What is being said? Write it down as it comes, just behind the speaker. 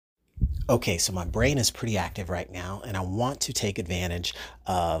Okay, so my brain is pretty active right now, and I want to take advantage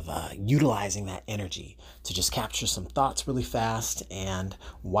of utilizing that energy to just capture some thoughts really fast. And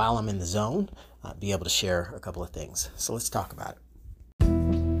while I'm in the zone, be able to share a couple of things. So let's talk about it.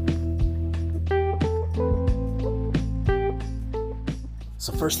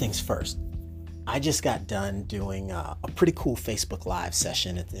 So, first things first, I just got done doing a pretty cool Facebook Live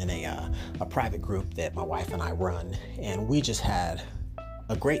session in a private group that my wife and I run, and we just had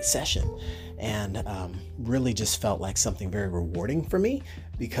a great session and really just felt like something very rewarding for me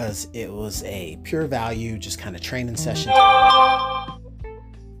because it was a pure value, just kind of training session. It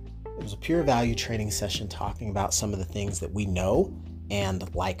was a pure value training session talking about some of the things that we know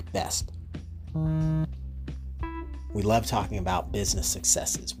and like best. We love talking about business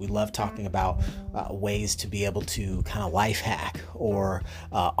successes. We love talking about ways to be able to kind of life hack or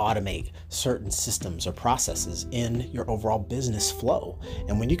automate certain systems or processes in your overall business flow.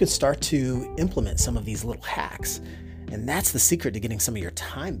 And when you can start to implement some of these little hacks, and that's the secret to getting some of your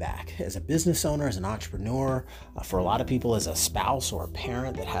time back as a business owner, as an entrepreneur, for a lot of people as a spouse or a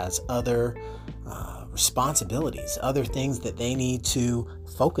parent that has other responsibilities, other things that they need to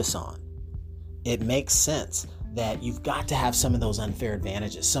focus on. It makes sense that you've got to have some of those unfair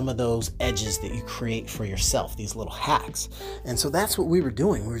advantages, some of those edges that you create for yourself, these little hacks. And so that's what we were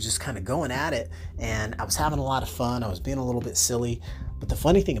doing. We were just kind of going at it, and I was having a lot of fun. I was being a little bit silly. But the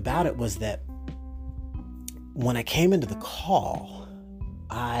funny thing about it was that when I came into the call,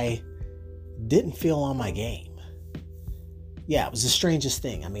 I didn't feel on my game. Yeah, it was the strangest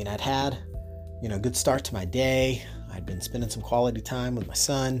thing. I mean, I'd had, a good start to my day. I'd been spending some quality time with my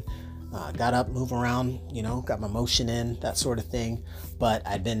son. Got up, move around, got my motion in, that sort of thing. But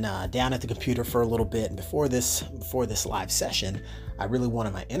I'd been down at the computer for a little bit. And before this live session, I really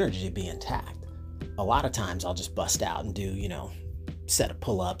wanted my energy to be intact. A lot of times I'll just bust out and do, set of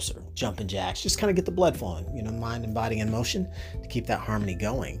pull-ups or jumping jacks, just kind of get the blood flowing, mind and body in motion to keep that harmony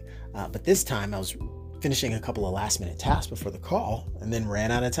going. But this time I was finishing a couple of last minute tasks before the call and then ran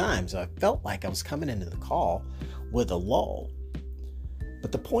out of time. So I felt like I was coming into the call with a lull.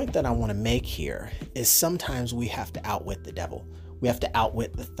 But the point that I want to make here is sometimes we have to outwit the devil. We have to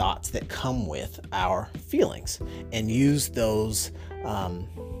outwit the thoughts that come with our feelings and use those,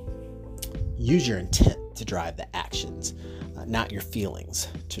 use your intent to drive the actions, not your feelings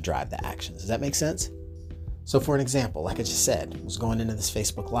to drive the actions. Does that make sense? So for an example, like I just said, I was going into this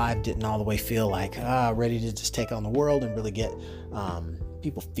Facebook Live, didn't all the way feel like ready to just take on the world and really get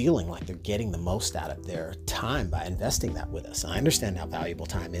people feeling like they're getting the most out of their time by investing that with us. And I understand how valuable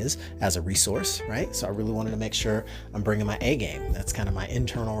time is as a resource, right? So I really wanted to make sure I'm bringing my A game. That's kind of my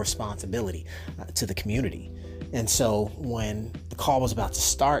internal responsibility to the community. And so when the call was about to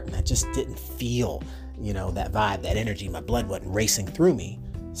start and I just didn't feel, that vibe, that energy, my blood wasn't racing through me.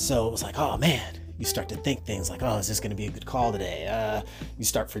 So it was like, oh man, you start to think things like, oh, is this going to be a good call today? You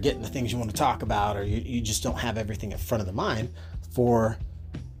start forgetting the things you want to talk about, or you just don't have everything in front of the mind for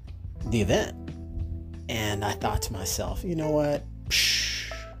the event. And I thought to myself, you know what?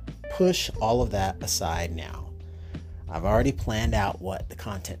 Push all of that aside now. I've already planned out what the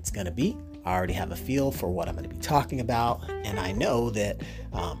content's going to be. I already have a feel for what I'm going to be talking about. And I know that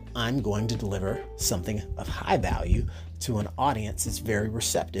I'm going to deliver something of high value to an audience that's very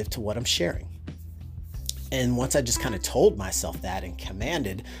receptive to what I'm sharing. And once I just kind of told myself that and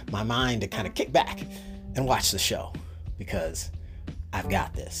commanded my mind to kind of kick back and watch the show because I've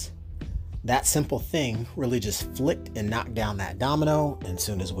got this. That simple thing really just flicked and knocked down that domino. And as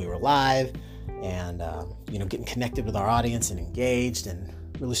soon as we were live and, getting connected with our audience and engaged and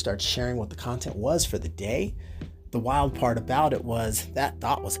really started sharing what the content was for the day, the wild part about it was that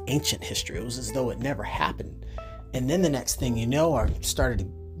thought was ancient history. It was as though it never happened. And then the next thing you know, I started to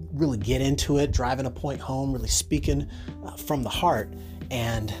really get into it, driving a point home, really speaking from the heart.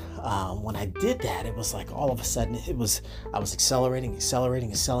 And when I did that, it was like all of a sudden I was accelerating,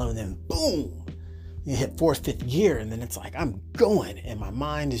 and then boom, you hit fourth, fifth gear. And then it's like, I'm going, and my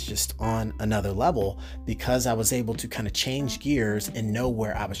mind is just on another level because I was able to kind of change gears and know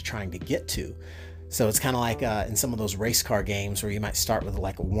where I was trying to get to. So it's kind of like in some of those race car games where you might start with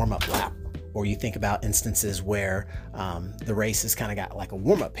like a warm-up lap, or you think about instances where the race has kind of got like a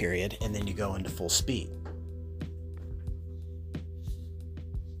warm-up period and then you go into full speed.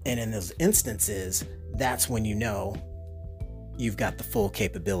 And in those instances, that's when you know you've got the full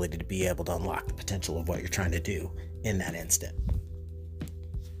capability to be able to unlock the potential of what you're trying to do in that instant.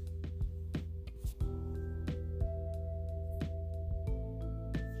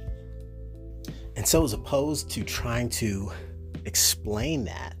 And so as opposed to trying to explain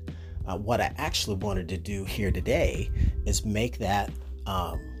that, what I actually wanted to do here today is make that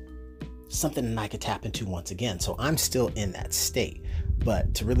something that I could tap into once again. So I'm still in that state.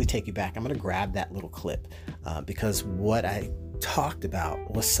 But to really take you back, I'm going to grab that little clip because what I talked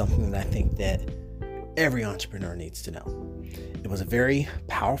about was something that I think that every entrepreneur needs to know. It was a very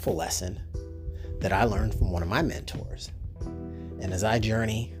powerful lesson that I learned from one of my mentors. And as I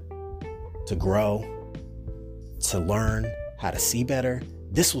journey to grow, to learn how to see better,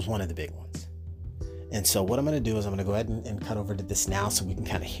 this was one of the big ones. And so what I'm going to do is I'm going to go ahead and cut over to this now so we can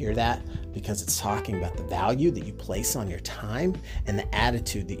kind of hear that, because it's talking about the value that you place on your time and the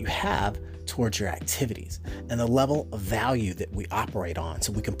attitude that you have towards your activities and the level of value that we operate on,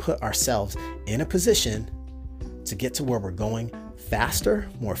 so we can put ourselves in a position to get to where we're going faster,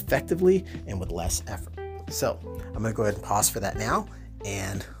 more effectively, and with less effort. So I'm going to go ahead and pause for that now,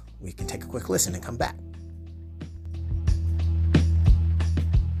 and we can take a quick listen and come back.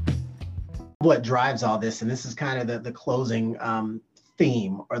 What drives all this, and this is kind of the closing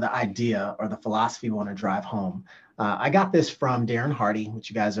theme or the idea or the philosophy we want to drive home. I got this from Darren Hardy,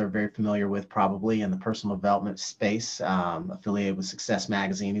 which you guys are very familiar with probably in the personal development space, affiliated with Success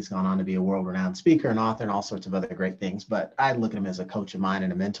Magazine. He's gone on to be a world-renowned speaker and author and all sorts of other great things, but I look at him as a coach of mine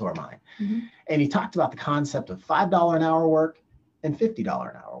and a mentor of mine. Mm-hmm. And he talked about the concept of $5 an hour work and $50 an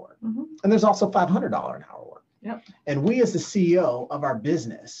hour work. Mm-hmm. And there's also $500 an hour work. Yep. And we as the CEO of our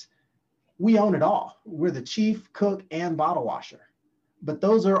business, we own it all. We're the chief cook and bottle washer. But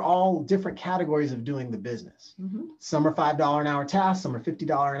those are all different categories of doing the business. Mm-hmm. Some are $5 an hour tasks, some are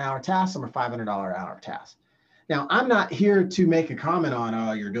 $50 an hour tasks, some are $500 an hour tasks. Now, I'm not here to make a comment on,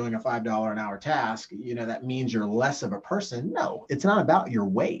 oh, you're doing a $5 an hour task, that means you're less of a person. No, it's not about your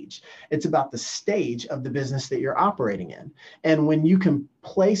wage. It's about the stage of the business that you're operating in. And when you can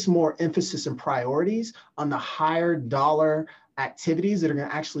place more emphasis and priorities on the higher dollar activities that are going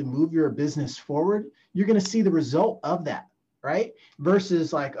to actually move your business forward, you're going to see the result of that, right?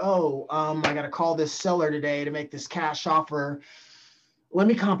 Versus like, I got to call this seller today to make this cash offer. Let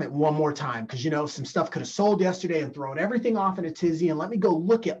me comp it one more time because, some stuff could have sold yesterday and thrown everything off in a tizzy. And let me go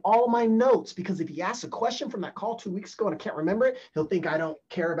look at all my notes, because if he asks a question from that call 2 weeks ago and I can't remember it, he'll think I don't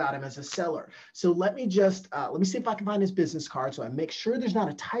care about him as a seller. So let me just, let me see if I can find his business card so I make sure there's not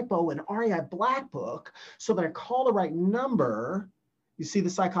a typo in REI Black Book so that I call the right number. You see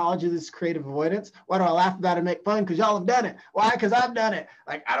the psychology of this creative avoidance? Why do I laugh about it and make fun? Because y'all have done it. Why? Because I've done it.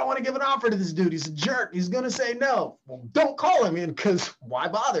 Like, I don't want to give an offer to this dude. He's a jerk. He's going to say no. Well, don't call him in, because why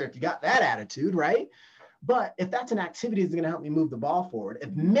bother if you got that attitude, right? But if that's an activity that's going to help me move the ball forward, if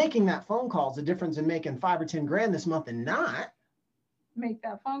making that phone call is the difference in making $5 or $10 grand this month and not, make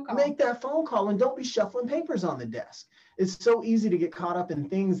that phone call. Make that phone call, and don't be shuffling papers on the desk. It's so easy to get caught up in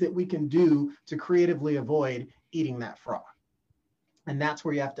things that we can do to creatively avoid eating that frog. And that's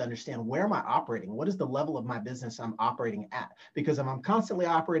where you have to understand, where am I operating? What is the level of my business I'm operating at? Because if I'm constantly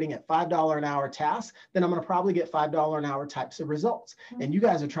operating at $5 an hour tasks, then I'm going to probably get $5 an hour types of results. Mm-hmm. And you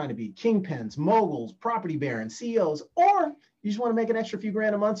guys are trying to be kingpins, moguls, property barons, CEOs, or you just want to make an extra few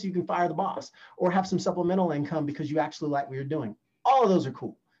grand a month so you can fire the boss or have some supplemental income because you actually like what you're doing. All of those are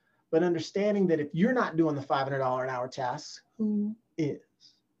cool. But understanding that if you're not doing the $500 an hour tasks, who is?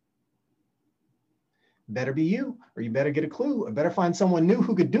 Better be you, or you better get a clue, or better find someone new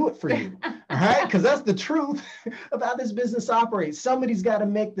who could do it for you. All right, because that's the truth of how this business operates. Somebody's got to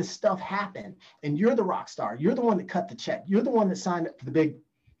make this stuff happen, and you're the rock star. You're the one that cut the check. You're the one that signed up for the big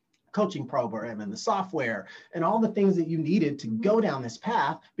coaching program and the software and all the things that you needed to go down this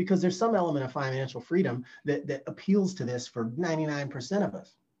path, because there's some element of financial freedom that appeals to this for 99% of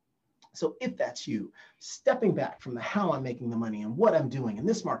us. So if that's you, stepping back from the how I'm making the money and what I'm doing in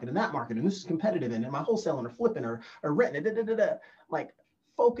this market and that market, and this is competitive, and am I wholesaling or flipping or renting, like,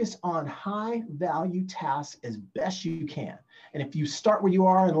 focus on high value tasks as best you can. And if you start where you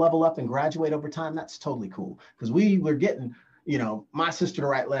are and level up and graduate over time, that's totally cool. Because we were getting, my sister to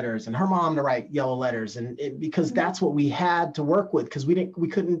write letters and her mom to write yellow letters, because that's what we had to work with, because we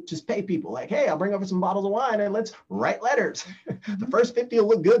couldn't just pay people like, hey, I'll bring over some bottles of wine and let's write letters. The first 50 will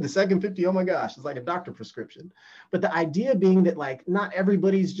look good. The second 50, oh my gosh, it's like a doctor prescription. But the idea being that, like, not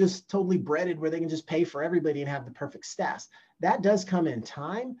everybody's just totally breaded where they can just pay for everybody and have the perfect stats. That does come in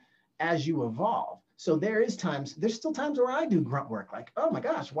time as you evolve. So there's still times where I do grunt work, like, oh my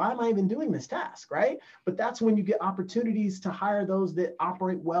gosh, why am I even doing this task, right? But that's when you get opportunities to hire those that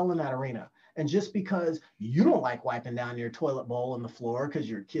operate well in that arena. And just because you don't like wiping down your toilet bowl on the floor because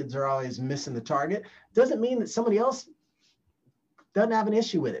your kids are always missing the target, doesn't mean that somebody else doesn't have an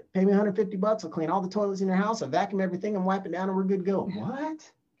issue with it. Pay me $150, I'll clean all the toilets in your house, I'll vacuum everything and wipe it down and we're good to go.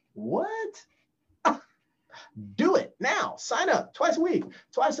 What? Do it now. Sign up twice a week,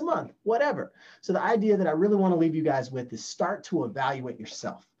 twice a month, whatever. So the idea that I really want to leave you guys with is start to evaluate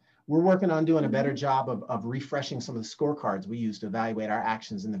yourself. We're working on doing a better job of refreshing some of the scorecards we use to evaluate our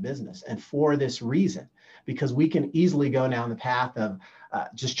actions in the business. And for this reason, because we can easily go down the path of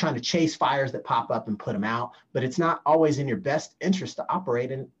just trying to chase fires that pop up and put them out, but it's not always in your best interest to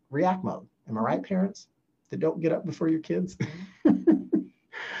operate in react mode. Am I right, parents? That don't get up before your kids?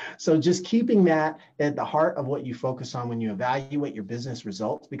 So just keeping that at the heart of what you focus on when you evaluate your business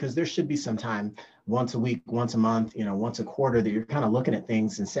results, because there should be some time once a week, once a month, once a quarter that you're kind of looking at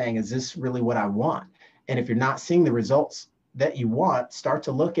things and saying, is this really what I want? And if you're not seeing the results that you want, start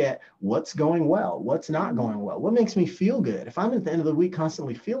to look at what's going well, what's not going well, what makes me feel good. If I'm at the end of the week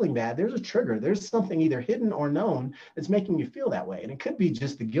constantly feeling bad, there's a trigger. There's something either hidden or known that's making you feel that way. And it could be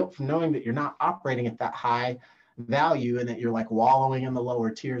just the guilt from knowing that you're not operating at that high value and that you're like wallowing in the lower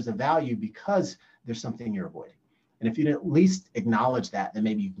tiers of value because there's something you're avoiding. And if you'd at least acknowledge that, then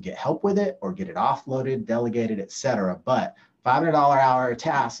maybe you can get help with it or get it offloaded, delegated, etc. But $500 hour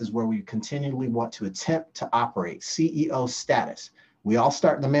tasks is where we continually want to attempt to operate CEO status. We all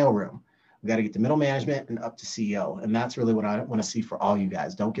start in the mailroom. We got to get to middle management and up to CEO. And that's really what I want to see for all you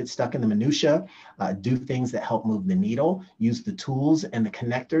guys. Don't get stuck in the minutia. Do things that help move the needle. Use the tools and the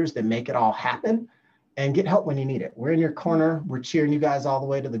connectors that make it all happen. And get help when you need it. We're in your corner. We're cheering you guys all the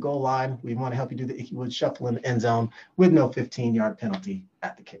way to the goal line. We want to help you do the Ickey Woods shuffle in the end zone with no 15-yard penalty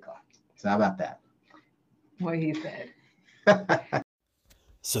at the kickoff. So how about that? What he said.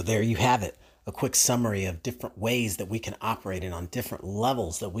 So there you have it. A quick summary of different ways that we can operate and on different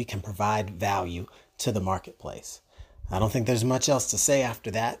levels that we can provide value to the marketplace. I don't think there's much else to say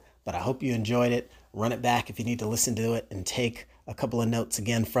after that, but I hope you enjoyed it. Run it back if you need to listen to it and take a couple of notes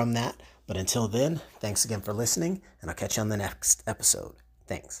again from that. But until then, thanks again for listening, and I'll catch you on the next episode.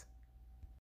 Thanks.